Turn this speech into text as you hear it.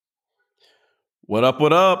What up,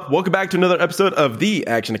 what up? Welcome back to another episode of the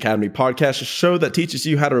Action Academy podcast, a show that teaches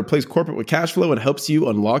you how to replace corporate with cash flow and helps you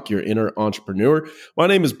unlock your inner entrepreneur. My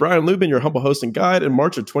name is Brian Lubin, your humble host and guide. In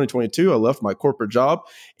March of 2022, I left my corporate job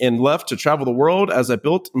and left to travel the world as I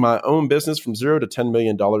built my own business from $0 to $10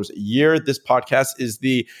 million a year. This podcast is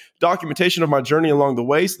the documentation of my journey along the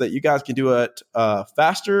way so that you guys can do it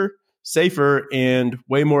faster, safer, and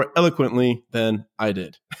way more eloquently than I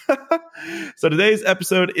did. So today's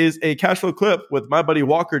episode is a cash flow clip with my buddy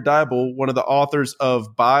Walker Deibel, one of the authors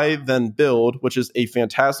of Buy Then Build, which is a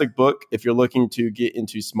fantastic book if you're looking to get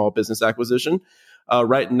into small business acquisition.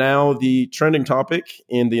 Right now, the trending topic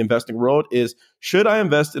in the investing world is, should I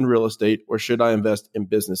invest in real estate or should I invest in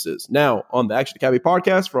businesses? Now, on the Action Academy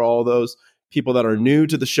podcast, for all those people that are new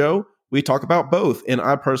to the show, we talk about both, and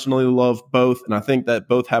I personally love both, and I think that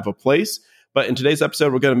both have a place. But in today's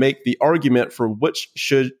episode, we're going to make the argument for which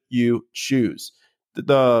should you choose.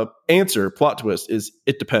 The answer, plot twist, is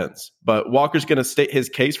it depends. But Walker's going to state his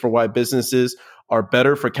case for why businesses are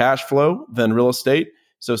better for cash flow than real estate.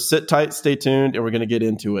 So sit tight, stay tuned, and we're going to get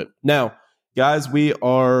into it. Now, guys, we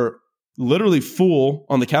are literally full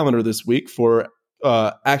on the calendar this week for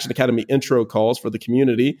Action Academy intro calls for the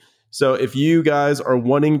community. So if you guys are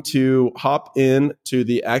wanting to hop in to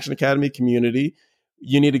the Action Academy community,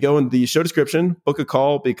 you need to go in the show description, book a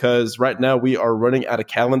call, because right now we are running out of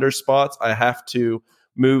calendar spots. I have to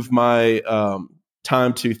move my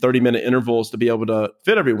time to 30-minute intervals to be able to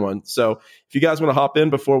fit everyone. So if you guys want to hop in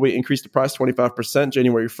before we increase the price 25%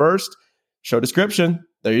 January 1st, show description.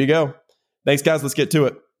 There you go. Thanks, guys. Let's get to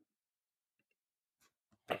it.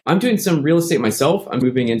 I'm doing some real estate myself. I'm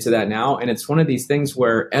moving into that now. And it's one of these things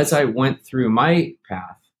where as I went through my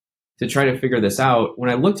path to try to figure this out, when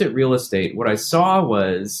I looked at real estate, what I saw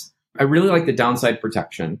was I really like the downside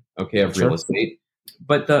protection, of real estate.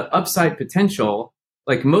 But the upside potential,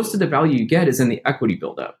 like most of the value you get is in the equity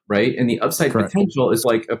buildup, right? And the upside potential is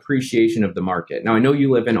like appreciation of the market. Now, I know you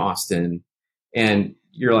live in Austin and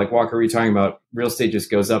you're like, Walker, are you talking about real estate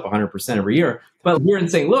just goes up 100% every year? But here in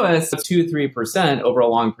St. Louis, it's 2-3% over a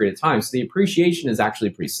long period of time. So the appreciation is actually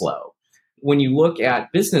pretty slow. When you look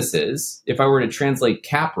at businesses, if I were to translate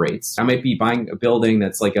cap rates, I might be buying a building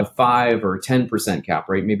that's like a 5 or 10% cap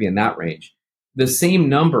rate, maybe in that range. The same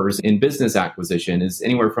numbers in business acquisition is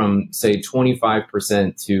anywhere from, say,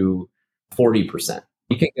 25% to 40%.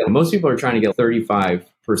 Most people are trying to get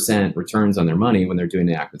 35% returns on their money when they're doing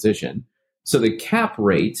the acquisition. So the cap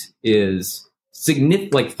rate is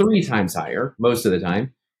like 3 times higher most of the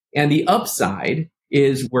time. And the upside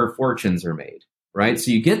is where fortunes are made, right? So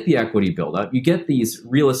you get the equity buildup, you get these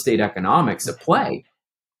real estate economics at play,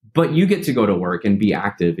 but you get to go to work and be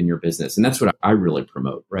active in your business. And that's what I really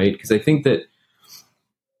promote, right? Because I think that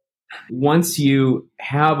once you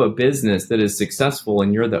have a business that is successful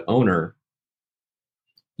and you're the owner,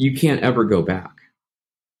 you can't ever go back.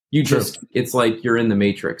 It's like you're in the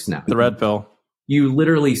Matrix now. The red pill. You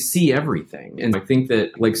literally see everything. And I think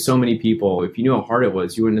that like so many people, if you knew how hard it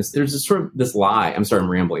was, you wouldn't, there's this sort of this lie. I'm sorry,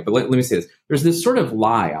 I'm rambling, but let me say this. There's this sort of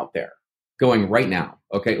lie out there going right now.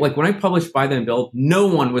 Okay. Like when I published Buy Then Build, no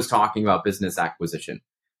one was talking about business acquisition.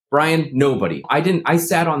 Brian, nobody. I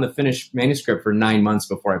sat on the finished manuscript for 9 months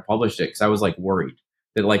before I published it because I was like worried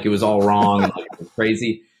that like it was all wrong and like, it was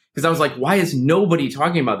crazy. Because I was like, why is nobody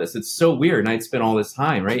talking about this? It's so weird. And I'd spent all this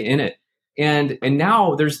time right in it. And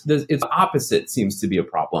now it's the opposite seems to be a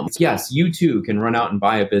problem. Yes, you too can run out and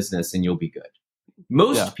buy a business and you'll be good.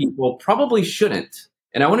 Most people probably shouldn't.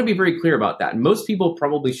 And I want to be very clear about that. Most people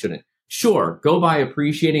probably shouldn't. Sure, go buy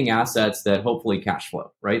appreciating assets that hopefully cash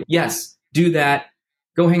flow, right? Yes, do that.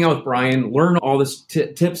 Go hang out with Brian, learn all the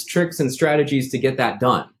tips, tricks, and strategies to get that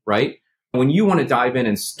done, right? When you want to dive in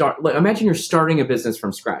and start, imagine you're starting a business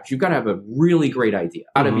from scratch. You've got to have a really great idea.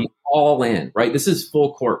 Got to be all in, right? This is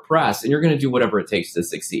full court press, and you're going to do whatever it takes to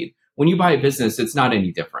succeed. When you buy a business, it's not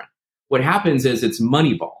any different. What happens is it's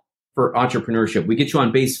Moneyball for entrepreneurship. We get you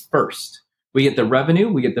on base first. We get the revenue,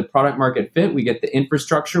 we get the product market fit, we get the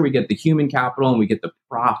infrastructure, we get the human capital, and we get the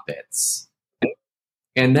profits.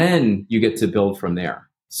 And then you get to build from there.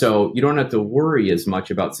 So you don't have to worry as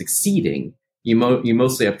much about succeeding. You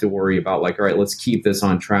mostly have to worry about like, all right, let's keep this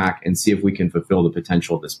on track and see if we can fulfill the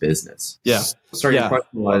potential of this business. Yeah. Sorry, your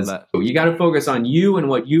question was, you got to focus on you and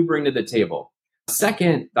what you bring to the table.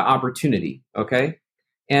 Second, the opportunity. Okay.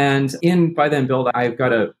 And in Buy Then Build, I've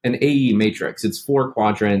got an AE matrix. It's 4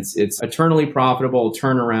 quadrants. It's eternally profitable,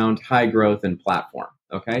 turnaround, high growth, and platform.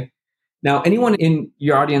 Okay. Now, anyone in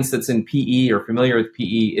your audience that's in PE or familiar with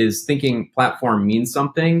PE is thinking platform means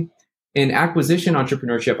something. In acquisition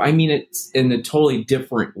entrepreneurship, I mean it in a totally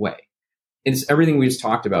different way. It's everything we just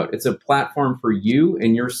talked about. It's a platform for you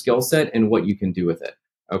and your skill set and what you can do with it.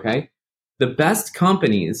 Okay. The best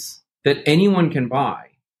companies that anyone can buy,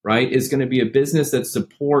 right, is going to be a business that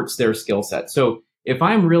supports their skill set. So if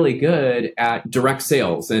I'm really good at direct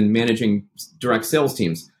sales and managing direct sales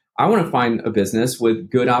teams, I want to find a business with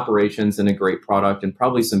good operations and a great product and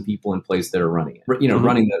probably some people in place that are running it,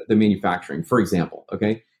 running the manufacturing, for example.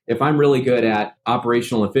 Okay. If I'm really good at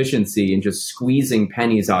operational efficiency and just squeezing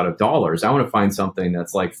pennies out of dollars, I want to find something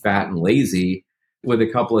that's like fat and lazy with a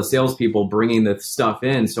couple of salespeople bringing the stuff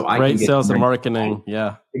in so I can get sales and marketing.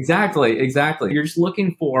 Yeah, exactly. You're just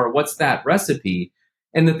looking for what's that recipe.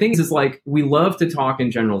 And the thing is like, we love to talk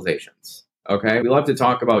in generalizations. Okay. We love to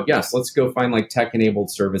talk about, yes, let's go find like tech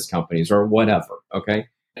enabled service companies or whatever. Okay.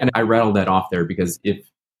 And I rattled that off there because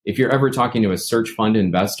if you're ever talking to a search fund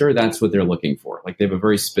investor, that's what they're looking for. Like they have a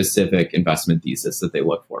very specific investment thesis that they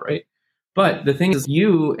look for, right? But the thing is,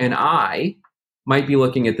 you and I might be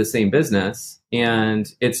looking at the same business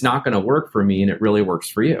and it's not going to work for me and it really works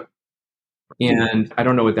for you. And I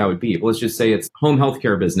don't know what that would be. But let's just say it's home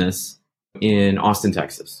healthcare business in Austin,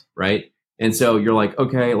 Texas, right? And so you're like,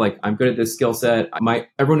 okay, like I'm good at this skill set.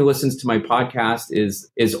 Everyone who listens to my podcast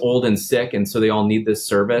is old and sick, and so they all need this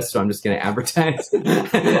service. So I'm just going to advertise,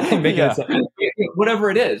 whatever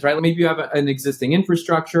it is, right? Maybe you have an existing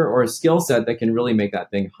infrastructure or a skill set that can really make that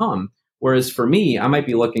thing hum. Whereas for me, I might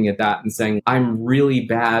be looking at that and saying, I'm really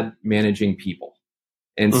bad managing people.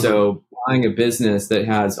 And so buying a business that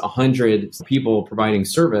has 100 people providing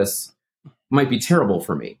service might be terrible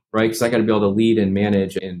for me, right? Because I got to be able to lead and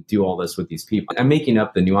manage and do all this with these people. I'm making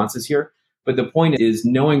up the nuances here, but the point is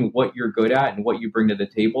knowing what you're good at and what you bring to the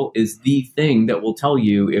table is the thing that will tell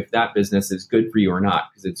you if that business is good for you or not,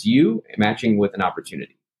 because it's you matching with an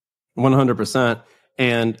opportunity. 100%.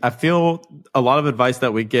 And I feel a lot of advice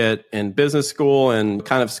that we get in business school and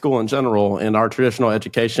kind of school in general in our traditional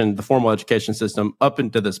education, the formal education system up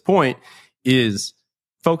until this point is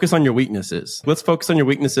focus on your weaknesses. Let's focus on your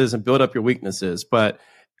weaknesses and build up your weaknesses. But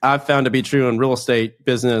I've found to be true in real estate,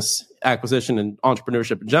 business, acquisition, and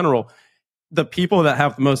entrepreneurship in general. The people that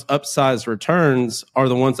have the most upsized returns are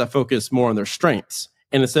the ones that focus more on their strengths.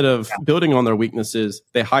 And instead of building on their weaknesses,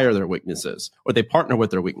 they hire their weaknesses or they partner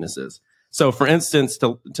with their weaknesses. So for instance,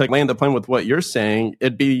 to land the plane with what you're saying,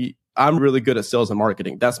 it'd be, I'm really good at sales and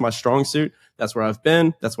marketing. That's my strong suit. That's where I've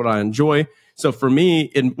been. That's what I enjoy. So for me,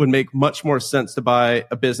 it would make much more sense to buy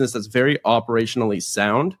a business that's very operationally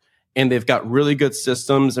sound and they've got really good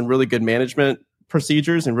systems and really good management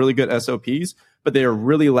procedures and really good SOPs, but they are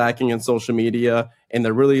really lacking in social media and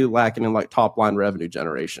they're really lacking in like top line revenue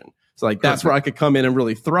generation. So like that's where I could come in and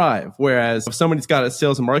really thrive. Whereas if somebody's got a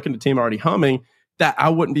sales and marketing team already humming, that I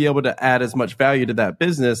wouldn't be able to add as much value to that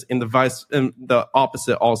business. And the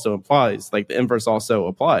opposite also applies. Like the inverse also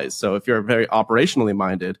applies. So if you're very operationally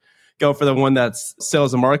minded, go for the one that's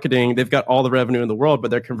sales and marketing. They've got all the revenue in the world,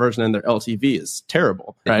 but their conversion and their LTV is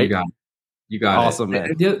terrible. Right? You got awesome,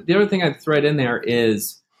 it. Man. The other thing I'd thread in there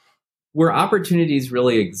is where opportunities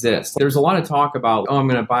really exist. There's a lot of talk about, I'm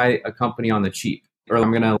going to buy a company on the cheap, or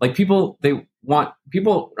I'm going to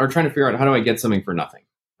people are trying to figure out how do I get something for nothing,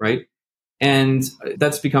 right? And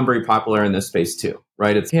that's become very popular in this space too,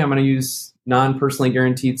 right? It's, hey, I'm going to use non-personally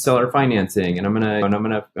guaranteed seller financing, and I'm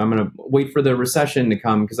going to wait for the recession to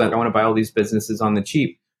come because I want to buy all these businesses on the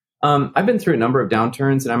cheap. I've been through a number of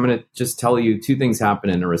downturns, and I'm going to just tell you two things happen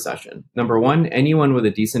in a recession. Number one, anyone with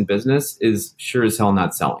a decent business is sure as hell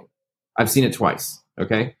not selling. I've seen it twice.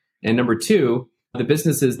 Okay. And number two, the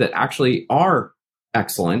businesses that actually are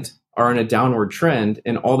excellent are in a downward trend,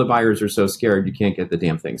 and all the buyers are so scared you can't get the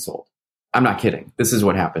damn thing sold. I'm not kidding. This is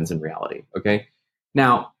what happens in reality. Okay.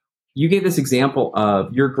 Now, you gave this example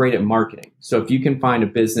of you're great at marketing. So if you can find a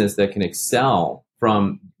business that can excel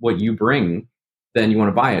from what you bring, then you want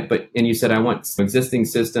to buy it. And you said, I want some existing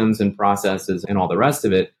systems and processes and all the rest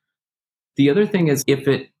of it. The other thing is if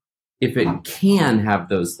it can have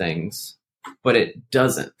those things, but it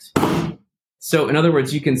doesn't. So in other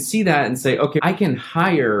words, you can see that and say, okay, I can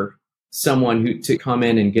hire someone to come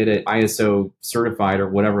in and get it ISO certified or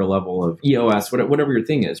whatever level of EOS, whatever your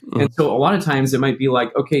thing is. And so a lot of times it might be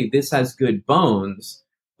like, okay, this has good bones,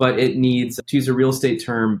 but it needs, to use a real estate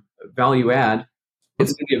term, value add.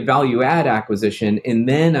 It's going to be a value add acquisition. And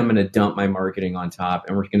then I'm going to dump my marketing on top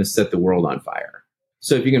and we're going to set the world on fire.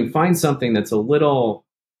 So if you can find something that's a little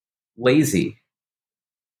lazy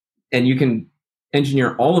and you can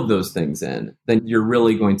engineer all of those things in, then you're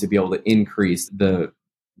really going to be able to increase the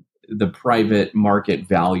private market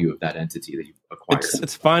value of that entity that you've acquired.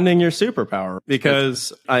 It's finding your superpower,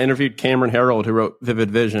 because I interviewed Cameron Herold, who wrote Vivid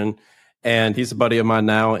Vision, and he's a buddy of mine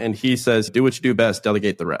now. And he says, do what you do best,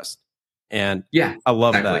 delegate the rest. And Yeah, I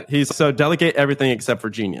love exactly. that. He's so delegate everything except for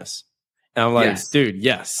genius. And I'm like, Yes. dude,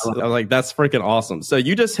 yes. I'm like, that's freaking awesome. So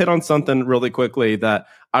you just hit on something really quickly that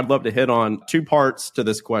I'd love to hit on. Two parts to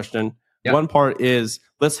this question. Yep. One part is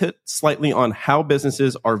let's hit slightly on how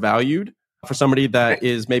businesses are valued. For somebody that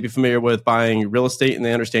is maybe familiar with buying real estate and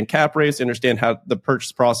they understand cap rates, they understand how the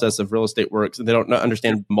purchase process of real estate works, and they don't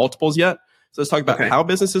understand multiples yet. So let's talk about how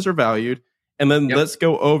businesses are valued. And then let's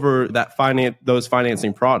go over that those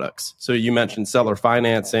financing products. So you mentioned seller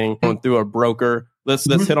financing, going through a broker. Let's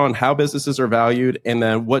hit on how businesses are valued and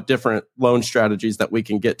then what different loan strategies that we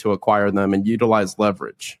can get to acquire them and utilize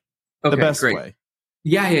leverage the best way.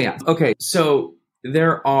 Yeah. Okay, so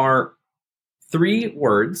there are 3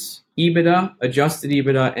 words: EBITDA, adjusted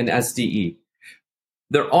EBITDA, and SDE.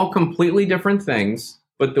 They're all completely different things,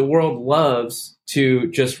 but the world loves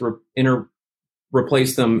to just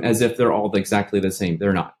replace them as if they're all exactly the same.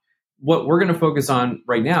 They're not. What we're going to focus on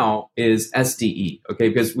right now is SDE, okay?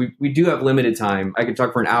 Because we do have limited time. I could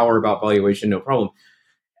talk for an hour about valuation, no problem.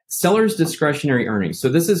 Seller's discretionary earnings. So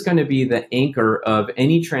this is going to be the anchor of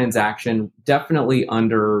any transaction, definitely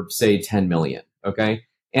under, say, 10 million, okay?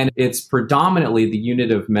 And it's predominantly the unit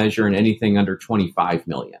of measure in anything under 25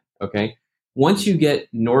 million, okay? Once you get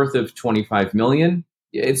north of 25 million,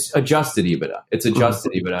 it's adjusted EBITDA. It's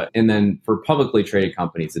adjusted EBITDA. And then for publicly traded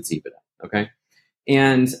companies, it's EBITDA, okay?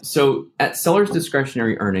 And so at seller's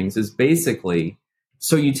discretionary earnings is basically,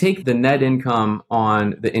 so you take the net income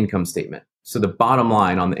on the income statement. So the bottom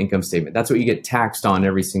line on the income statement, that's what you get taxed on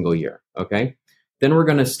every single year, okay? Then we're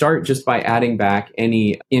going to start just by adding back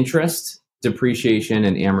any interest, depreciation,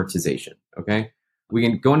 and amortization, okay? We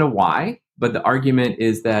can go into why, but the argument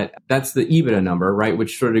is that that's the EBITDA number, right?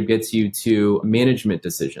 Which sort of gets you to management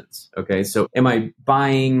decisions, okay? So am I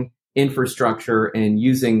buying infrastructure and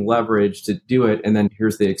using leverage to do it? And then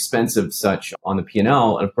here's the expense of such on the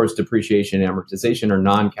P&L. And of course, depreciation and amortization are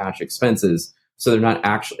non-cash expenses. So they're not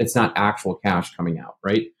it's not actual cash coming out,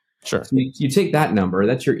 right? Sure. So you take that number,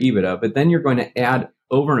 that's your EBITDA, but then you're going to add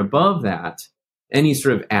over and above that any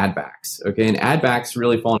sort of add backs, okay? And add backs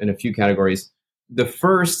really fall in a few categories. The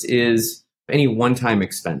first is any one-time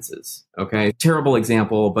expenses, okay? Terrible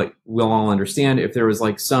example, but we'll all understand if there was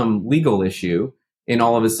like some legal issue and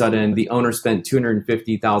all of a sudden the owner spent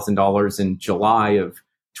 $250,000 in July of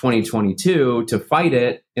 2022 to fight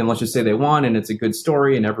it, and let's just say they won and it's a good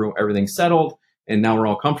story and everything's settled and now we're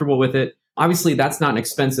all comfortable with it. Obviously, that's not an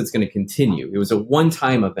expense that's going to continue. It was a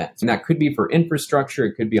one-time event, and that could be for infrastructure.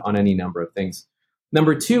 It could be on any number of things.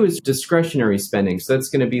 Number 2 is discretionary spending. So that's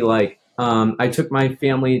going to be like, I took my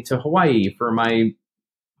family to Hawaii for my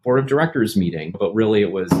board of directors meeting, but really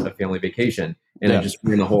it was a family vacation, and I just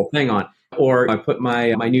ran the whole thing on. Or I put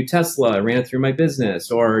my new Tesla, I ran it through my business,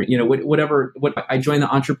 or whatever. I joined the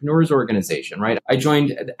Entrepreneurs Organization, right? I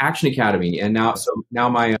joined the Action Academy, and now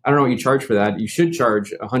I don't know what you charge for that. You should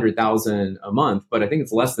charge $100,000 a month, but I think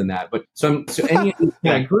it's less than that. But so any of these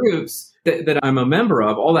kind of groups that I'm a member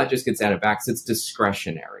of, all that just gets added back. So it's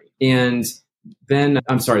discretionary. And then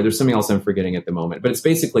I'm sorry, there's something else I'm forgetting at the moment, but it's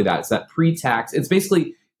basically that. It's that pre-tax. It's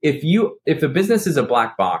basically if the business is a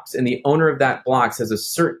black box and the owner of that box has a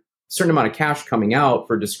certain amount of cash coming out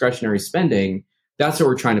for discretionary spending, that's what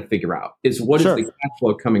we're trying to figure out is what is the cash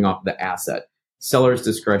flow coming off the asset, seller's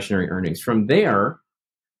discretionary earnings. From there,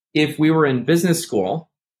 if we were in business school,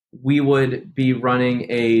 we would be running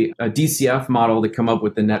a DCF model to come up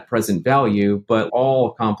with the net present value, but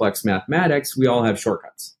all complex mathematics, we all have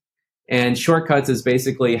shortcuts. And shortcuts is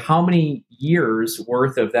basically how many years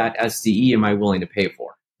worth of that SDE am I willing to pay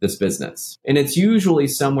for this business? And it's usually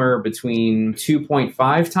somewhere between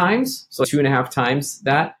 2.5 times, so 2.5 times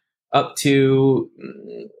that, up to,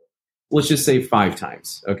 let's just say 5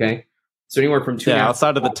 times, okay? So anywhere from 2.5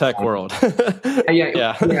 outside of the tech world.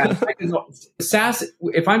 Yeah. SaaS,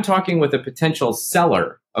 if I'm talking with a potential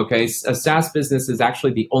seller, okay, a SaaS business is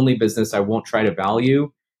actually the only business I won't try to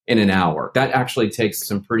value in an hour. That actually takes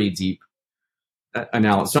some pretty deep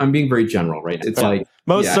analysis. So I'm being very general, right? It's like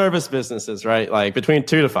most service businesses, right? Like between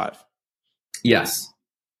 2 to 5. Yes,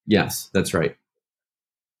 that's right.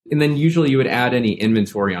 And then usually you would add any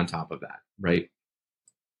inventory on top of that, right?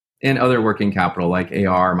 And other working capital like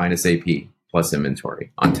AR minus AP plus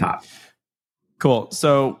inventory on top. Cool.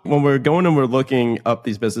 So when we're going and we're looking up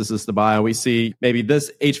these businesses to buy, we see maybe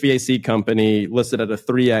this HVAC company listed at a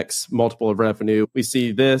 3x multiple of revenue. We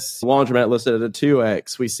see this laundromat listed at a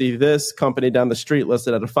 2x. We see this company down the street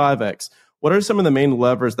listed at a 5x. What are some of the main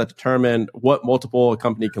levers that determine what multiple a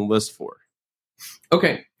company can list for?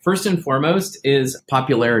 Okay. First and foremost is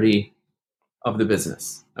popularity of the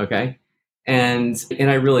business. Okay. And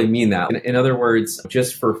I really mean that. In other words,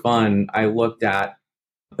 just for fun, I looked at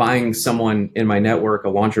buying someone in my network a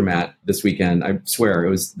laundromat this weekend. I swear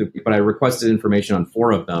but I requested information on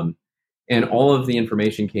 4 of them, and all of the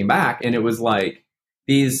information came back, and it was like,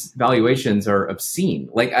 these valuations are obscene.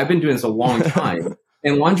 Like, I've been doing this a long time,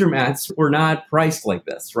 and laundromats were not priced like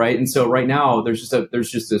this, right? And so right now there's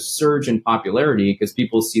just a surge in popularity because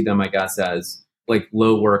people see them, I guess, as like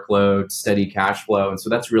low workload, steady cash flow, and so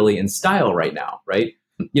that's really in style right now, right?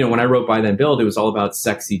 When I wrote Buy Then Build, it was all about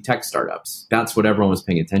sexy tech startups. That's what everyone was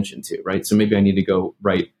paying attention to, right? So maybe I need to go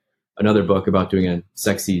write another book about doing a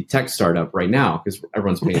sexy tech startup right now because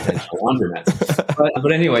everyone's paying attention to laundromats.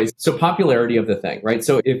 But anyways, so popularity of the thing, right?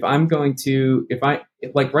 So if right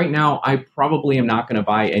now, I probably am not going to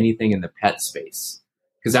buy anything in the pet space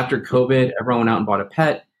because after COVID, everyone went out and bought a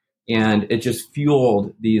pet, and it just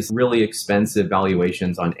fueled these really expensive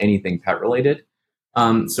valuations on anything pet related.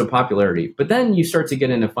 So popularity, but then you start to get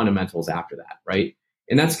into fundamentals after that, right?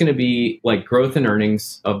 And that's going to be like growth and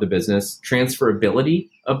earnings of the business, transferability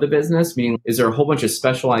of the business, meaning is there a whole bunch of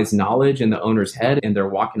specialized knowledge in the owner's head and they're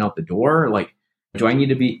walking out the door? Like, do I need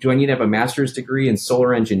to have a master's degree in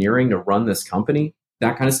solar engineering to run this company?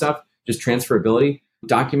 That kind of stuff, just transferability,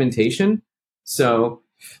 documentation. So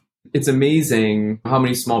it's amazing how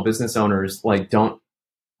many small business owners like don't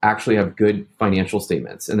actually have good financial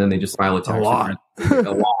statements, and then they just file a tax return.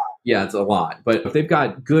 A lot. Yeah, it's a lot. But if they've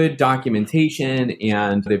got good documentation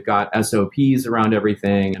and they've got SOPs around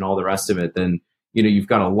everything and all the rest of it, then you've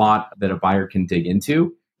got a lot that a buyer can dig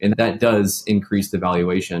into. And that does increase the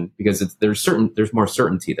valuation because there's more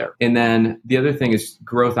certainty there. And then the other thing is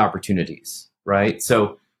growth opportunities, right?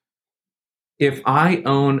 So if I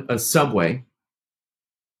own a Subway,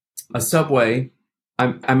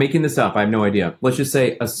 I'm making this up. I have no idea. Let's just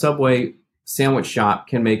say a Subway sandwich shop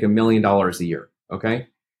can make $1 million a year. Okay.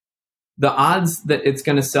 The odds that it's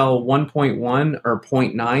going to sell 1.1 or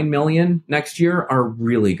 0.9 million next year are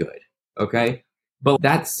really good. Okay. But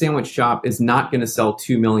that sandwich shop is not going to sell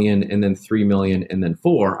 2 million and then 3 million and then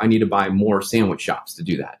 4. I need to buy more sandwich shops to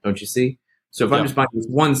do that. Don't you see? So if I'm just buying this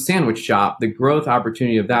one sandwich shop, the growth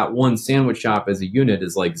opportunity of that one sandwich shop as a unit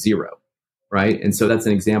is like 0. Right. And so that's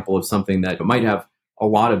an example of something that might have a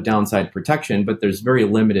lot of downside protection, but there's very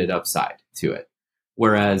limited upside to it.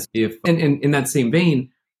 Whereas and in that same vein,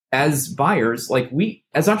 as buyers, like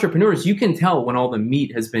as entrepreneurs, you can tell when all the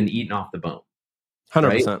meat has been eaten off the bone.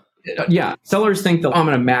 100%. Right? Yeah. Sellers think that I'm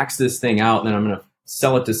going to max this thing out and then I'm going to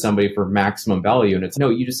sell it to somebody for maximum value. And it's no,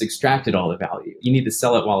 you just extracted all the value. You need to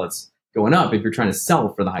sell it while it's going up if you're trying to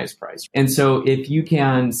sell for the highest price. And so if you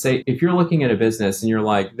can say, if you're looking at a business and you're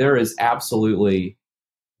like, there is absolutely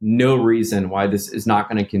no reason why this is not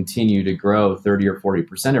going to continue to grow 30 or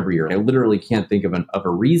 40% every year, I literally can't think of a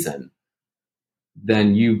reason,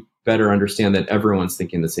 then you better understand that everyone's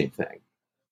thinking the same thing.